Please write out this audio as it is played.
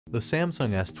The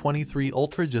Samsung S23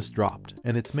 Ultra just dropped,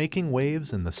 and it's making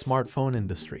waves in the smartphone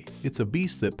industry. It's a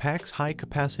beast that packs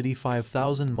high-capacity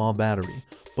 5000 mAh battery,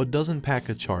 but doesn't pack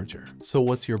a charger. So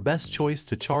what's your best choice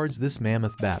to charge this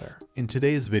mammoth batter? In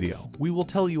today's video, we will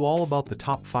tell you all about the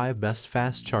top 5 best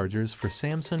fast chargers for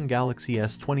Samsung Galaxy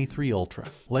S23 Ultra.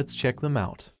 Let's check them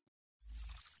out.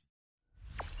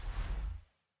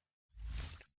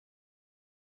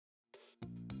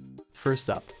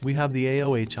 First up, we have the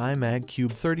AOHI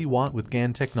MagCube 30W with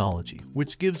GaN technology,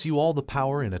 which gives you all the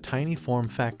power in a tiny form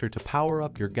factor to power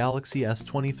up your Galaxy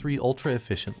S23 Ultra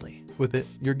efficiently. With it,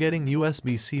 you're getting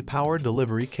USB-C power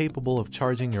delivery capable of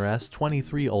charging your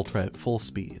S23 Ultra at full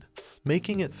speed,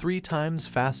 making it 3 times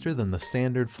faster than the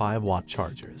standard 5W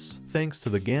chargers. Thanks to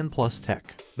the GaN Plus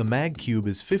tech, the MagCube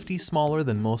is 50 smaller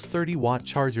than most 30W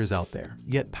chargers out there,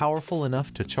 yet powerful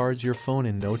enough to charge your phone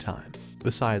in no time.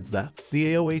 Besides that,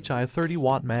 the AOHI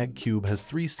 30W MagCube has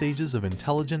 3 stages of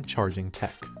intelligent charging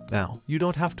tech. Now, you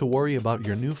don't have to worry about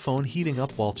your new phone heating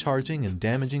up while charging and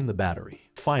damaging the battery.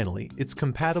 Finally, it's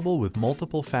compatible with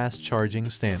multiple fast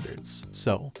charging standards,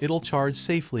 so it'll charge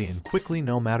safely and quickly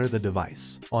no matter the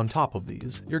device. On top of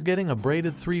these, you're getting a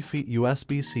braided 3 feet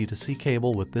USB-C to C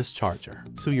cable with this charger,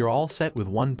 so you're all set with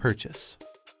one purchase.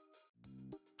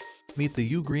 Meet the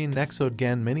Ugreen Nexode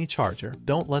Gan mini charger.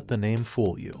 Don't let the name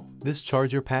fool you. This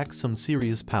charger packs some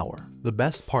serious power. The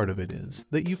best part of it is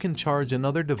that you can charge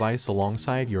another device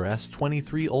alongside your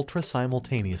S23 Ultra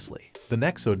simultaneously. The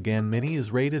Nexode Gan Mini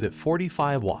is rated at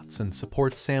 45 watts and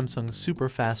supports Samsung's super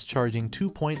fast charging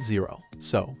 2.0,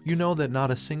 so you know that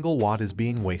not a single watt is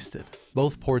being wasted.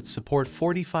 Both ports support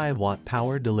 45-watt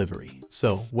power delivery,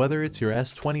 so whether it's your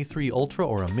S23 Ultra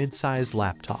or a mid-sized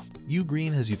laptop,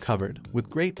 Ugreen has you covered. With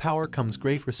great power comes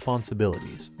great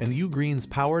responsibilities, and Ugreen's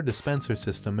power dispenser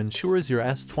system ensures your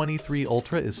S23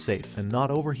 Ultra is safe and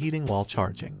not overheating while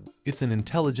charging. It's an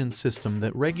intelligent system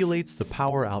that regulates the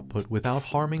power output without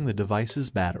harming the device's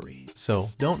battery.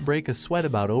 So don't break a sweat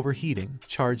about overheating,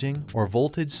 charging, or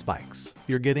voltage spikes.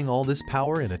 You're getting all this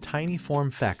power in a tiny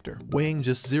form factor, weighing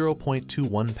just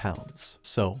 0.21 pounds.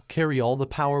 So carry all the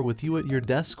power with you at your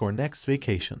desk or next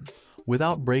vacation,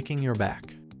 without breaking your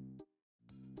back.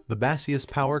 The Baseus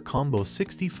PowerCombo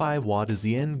 65W is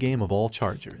the end game of all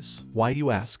chargers. Why, you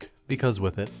ask? Because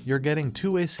with it, you're getting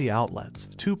 2 AC outlets,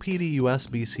 2 PD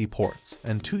USB-C ports,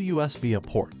 and 2 USB-A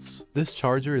ports. This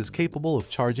charger is capable of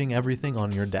charging everything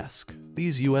on your desk.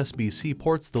 These USB-C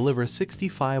ports deliver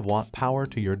 65-watt power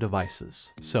to your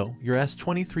devices, so your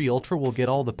S23 Ultra will get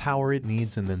all the power it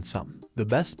needs and then some. The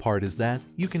best part is that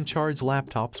you can charge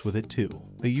laptops with it too.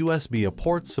 The USB-A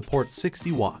ports support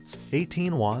 60 watts,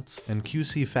 18 watts, and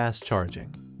QC fast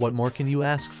charging. What more can you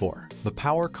ask for? The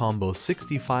PowerCombo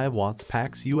 65 watts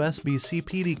packs USB-C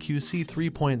PD QC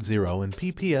 3.0 and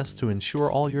PPS to ensure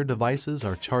all your devices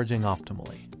are charging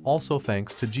optimally. Also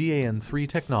thanks to GaN3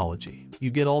 technology,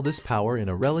 you get all this power in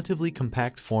a relatively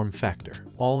compact form factor.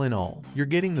 All in all, you're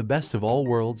getting the best of all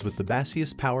worlds with the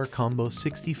Baseus PowerCombo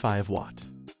 65W.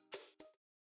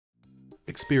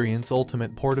 Experience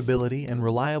ultimate portability and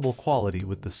reliable quality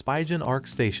with the Spigen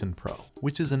Arcstation Pro,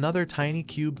 which is another tiny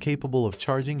cube capable of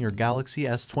charging your Galaxy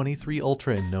S23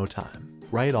 Ultra in no time.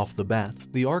 Right off the bat,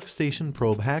 the Arcstation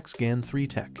Pro hacks GaN3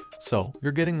 tech, so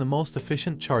you're getting the most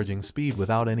efficient charging speed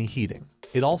without any heating.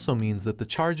 It also means that the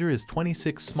charger is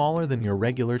 26 smaller than your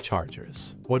regular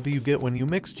chargers. What do you get when you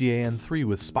mix GaN3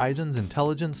 with Spigen's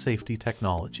intelligent safety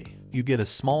technology? You get a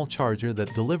small charger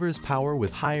that delivers power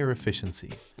with higher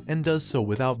efficiency, and does so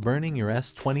without burning your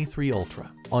S23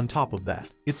 Ultra. On top of that,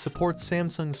 it supports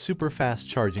Samsung's super fast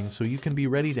charging, so you can be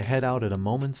ready to head out at a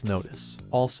moment's notice.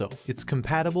 Also, it's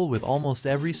compatible with almost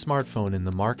every smartphone in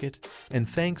the market, and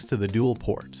thanks to the dual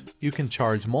port, you can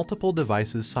charge multiple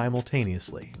devices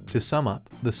simultaneously. To sum up,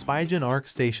 the Spigen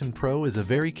Arcstation Pro is a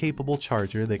very capable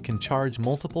charger that can charge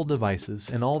multiple devices,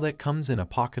 and all that comes in a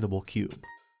pocketable cube.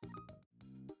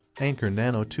 Anker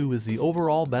Nano II is the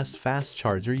overall best fast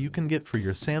charger you can get for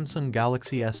your Samsung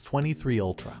Galaxy S23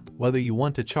 Ultra. Whether you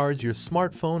want to charge your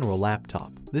smartphone or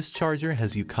laptop, this charger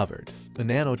has you covered. The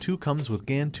Nano II comes with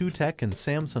GaN2 tech and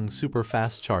Samsung super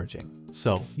fast charging,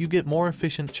 so you get more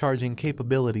efficient charging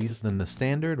capabilities than the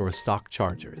standard or stock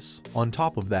chargers. On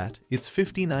top of that, it's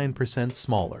 59%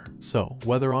 smaller, so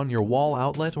whether on your wall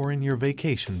outlet or in your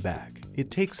vacation bag,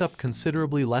 it takes up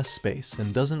considerably less space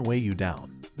and doesn't weigh you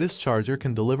down. This charger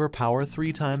can deliver power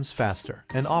 3 times faster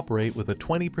and operate with a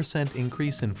 20%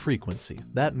 increase in frequency.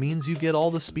 That means you get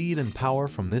all the speed and power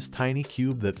from this tiny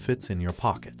cube that fits in your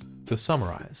pocket. To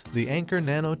summarize, the Anker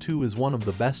Nano II is one of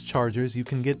the best chargers you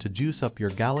can get to juice up your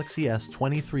Galaxy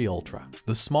S23 Ultra.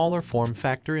 The smaller form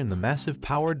factor and the massive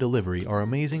power delivery are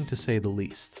amazing to say the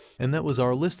least. And that was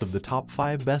our list of the top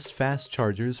 5 best fast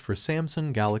chargers for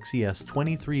Samsung Galaxy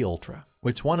S23 Ultra.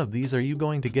 Which one of these are you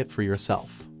going to get for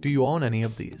yourself? Do you own any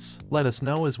of these? Let us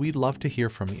know, as we'd love to hear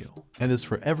from you. And as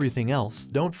for everything else,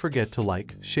 don't forget to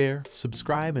like, share,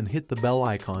 subscribe and hit the bell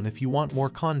icon if you want more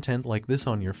content like this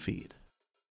on your feed.